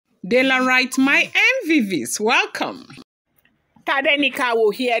Dela writes, my MVVs, welcome.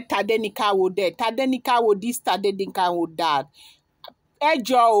 Tadenikawo here, Tadenikawo there, Tadenikawo this, Tadenikawo that.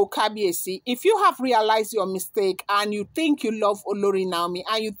 Ejo Kabiesi, if you have realized your mistake and you think you love Olori Naomi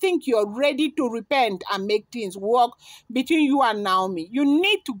and you think you're ready to repent and make things work between you and Naomi, you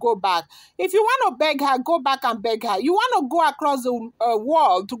need to go back. If you want to beg her, go back and beg her. You want to go across the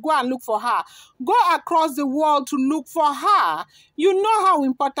world to go and look for her, go across the world to look for her. You know how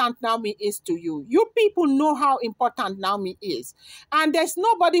important Naomi is to you. You people know how important Naomi is. And there's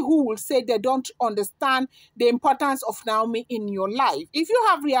nobody who will say they don't understand the importance of Naomi in your life. If you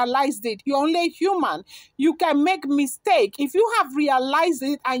have realized it, you're only human. You can make mistake. If you have realized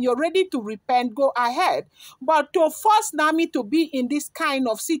it and you're ready to repent, go ahead. But to force Naomi to be in this kind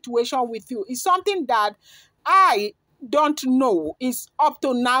of situation with you is something that I don't know. It's up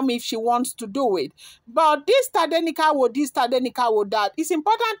to Naomi if she wants to do it. But this Tadenikawo, that it's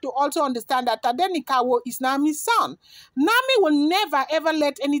important to also understand that Tadenikawo is Naomi's son. Naomi will never ever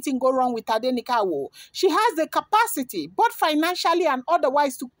let anything go wrong with Tadenikawo. She has the capacity, both financially and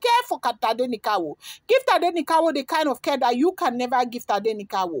otherwise, to care for Tadenikawo. Give Tadenikawo the kind of care that you can never give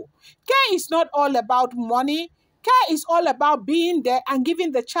Tadenikawo. Care is not all about money. Care is all about being there and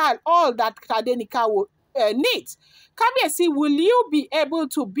giving the child all that Tadenikawo needs. Kabiesi, will you be able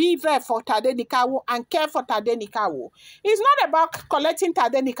to be there for Tadenikawo and care for Tadenikawo? It's not about collecting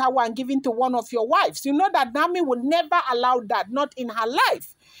Tadenikawo and giving to one of your wives. You know that Naomi will never allow that, not in her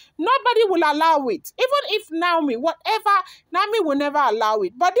life. Nobody will allow it. Even if Naomi, whatever, Naomi will never allow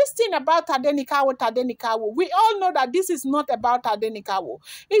it. But this thing about Tadenikawo, we all know that this is not about Tadenikawo.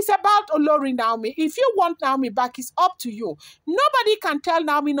 It's about Olori Naomi. If you want Naomi back, it's up to you. Nobody can tell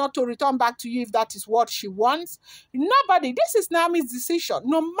Naomi not to return back to you if that is what she wants. Nobody. This is Naomi's decision.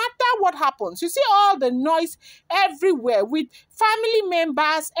 No matter what happens. You see all the noise everywhere with family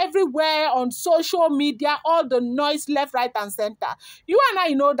members everywhere on social media, all the noise left, right, and center. You and I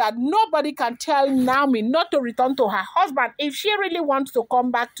know that nobody can tell Naomi not to return to her husband if she really wants to come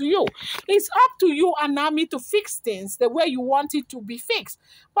back to you. It's up to you and Naomi to fix things the way you want it to be fixed.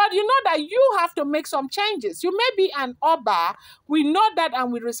 But you know that you have to make some changes. You may be an Oba. We know that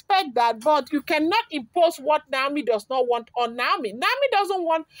and we respect that, but you cannot impose what Naomi does not want on Naomi. Naomi doesn't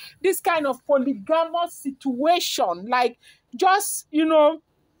want this kind of polygamous situation, like just, you know,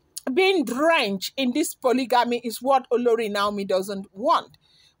 being drenched in this polygamy is what Olori Naomi doesn't want.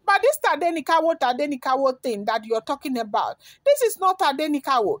 But this Tadenikawo thing that you're talking about, this is not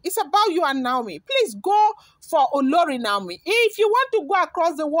Tadenikawo. It's about you and Naomi. Please go for Olori Naomi. If you want to go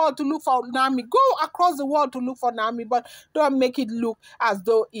across the world to look for Naomi, go across the world to look for Naomi, but don't make it look as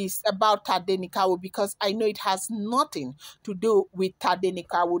though it's about Tadenikawo, because I know it has nothing to do with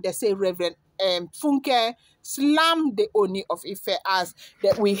Tadenikawo. They say Rev Funke Slàmmed Ooni of Ife, as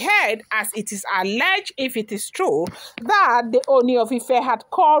that we heard, as it is alleged, if it is true, that the Ooni of Ife had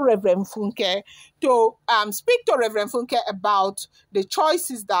called Rev Funke to speak to Rev Funke about the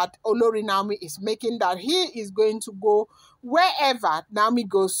choices that Olori Naomi is making, that he is going to go wherever Naomi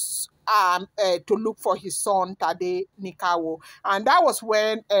goes to look for his son Tadenikawo. And that was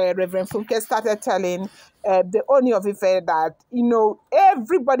when Rev Funke started telling the Ooni of Ife that, you know,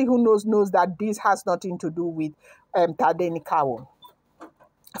 everybody who knows that this has nothing to do with Tadenikawo.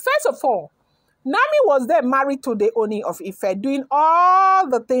 First of all, Naomi was there married to the Ooni of Ife, doing all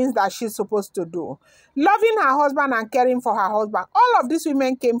the things that she's supposed to do, loving her husband and caring for her husband. All of these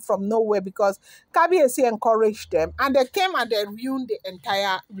women came from nowhere because Kabiesi encouraged them, and they came and they ruined the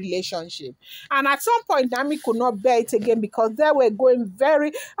entire relationship. And at some point, Naomi could not bear it again because they were going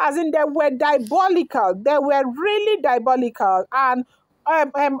very, as in they were diabolical. They were really diabolical. And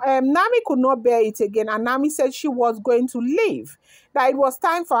Naomi could not bear it again, and Naomi said she was going to leave, that it was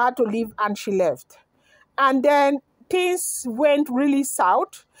time for her to leave, and she left. And then things went really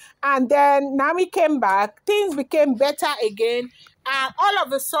south, and then Naomi came back, things became better again, and all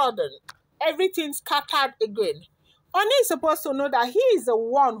of a sudden, everything scattered again. Ooni is supposed to know that he is the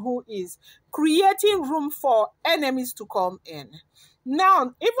one who is creating room for enemies to come in. Now,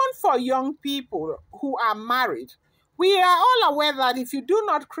 even for young people who are married, we are all aware that if you do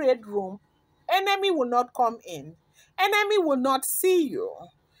not create room, enemy will not come in. Enemy will not see you.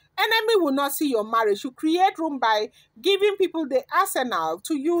 Enemy will not see your marriage. You create room by giving people the arsenal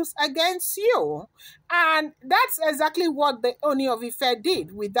to use against you. And that's exactly what the Ooni of Ife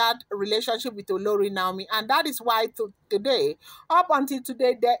did with that relationship with Olori Naomi. And that is why today, up until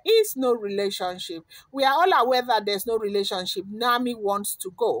today, there is no relationship. We are all aware that there's no relationship. Naomi wants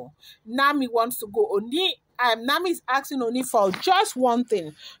to go. Naomi wants to go. Naomi is asking Ooni for just one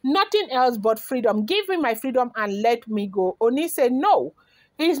thing, nothing else but freedom. Give me my freedom and let me go. Ooni said no.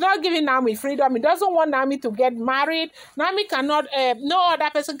 He's not giving Naomi freedom. He doesn't want Naomi to get married. Naomi cannot, no other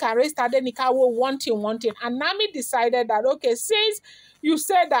person can raise Tadenikawo wanting. And Naomi decided that, okay, since you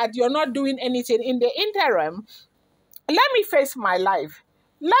said that you're not doing anything in the interim, let me face my life.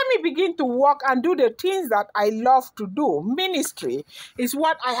 Let me begin to work and do the things that I love to do. Ministry is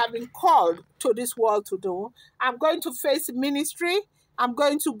what I have been called to this world to do. I'm going to face ministry. I'm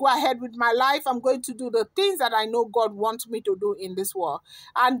going to go ahead with my life. I'm going to do the things that I know God wants me to do in this world.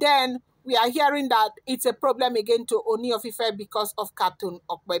 And then we are hearing that it's a problem again to Ooni of Ife because of Captain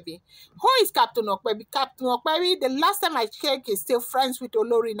Okpebi. Who is Captain Okpebi? Captain Okpebi, the last time I checked, is still friends with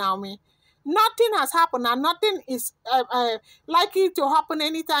Olori Naomi. Nothing has happened and nothing is likely to happen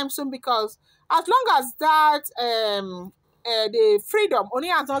anytime soon, because as long as that the freedom, Oni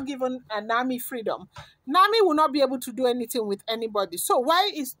has not given Naomi freedom, Naomi will not be able to do anything with anybody. So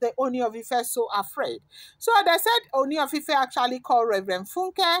why is the Ooni of Ife so afraid? So they said Ooni of Ife actually called Rev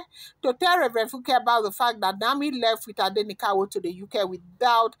Funke to tell Rev Funke about the fact that Naomi left with Tadenikawo to the UK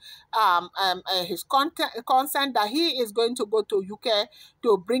without his consent, that he is going to go to UK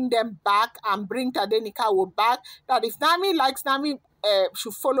to bring them back and bring Tadenikawo back, that if Naomi likes, Naomi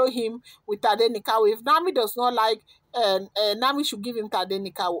should follow him with Tadenikawo. If Naomi does not like, Naomi should give him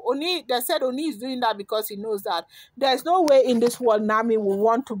Tadenikawo. They said Oni is doing that because he knows that there's no way in this world Naomi will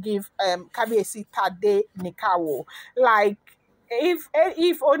want to give Kabiyesi Tadenikawo. Like,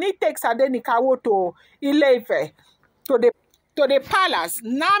 if Oni takes Tadenikawo to Ile-Ife, to the palace,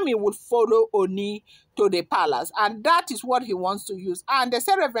 Naomi would follow Oni to the palace, and that is what he wants to use. And the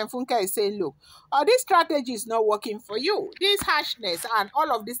Reverend Funke is saying, look, this strategy is not working for you. This harshness and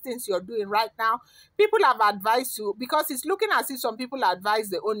all of these things you're doing right now, people have advised you, because it's looking as if some people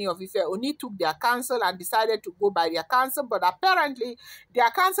advised the Ooni of Ife. Oni took their counsel and decided to go by their counsel, but apparently their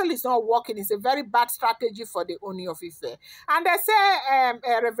counsel is not working. It's a very bad strategy for the Ooni of Ife. And they say,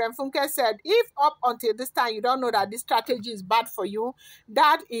 Reverend Funke said, if up until this time you don't know that this strategy is bad for you,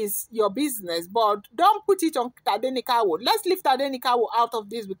 that is your business, but don't put it on Tadenikawo. Let's leave Tadenikawo out of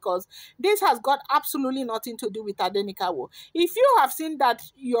this, because this has got absolutely nothing to do with Tadenikawo. If you have seen that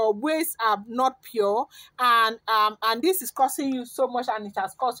your ways are not pure, and this is causing you so much and it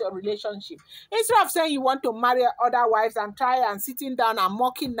has caused your relationship, instead of saying you want to marry other wives and try and sitting down and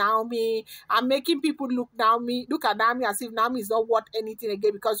mocking Naomi and making people look at Naomi as if Naomi is not worth anything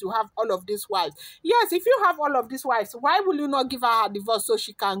again because you have all of these wives. Yes, if you have all of these wives, why will you not give her a divorce so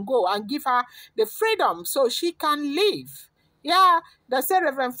she can go, and give her the freedom so she can live? Yeah, they say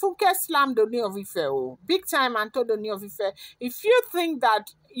Reverend Funke slammed Ooni of Ife, big time, and told Ooni of Ife, if you think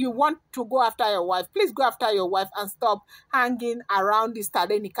that you want to go after your wife, please go after your wife and stop hanging around this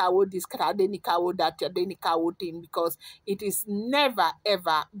Tadenikawo thing, because it is never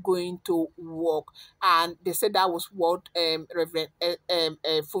ever going to work. And they said that was what Reverend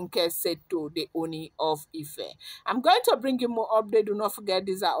Funke said to the Ooni of Ife. I'm going to bring you more update. Do not forget,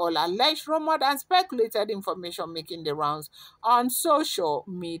 these are all alleged, rumored, and speculated information making the rounds on social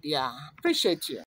media. Appreciate you.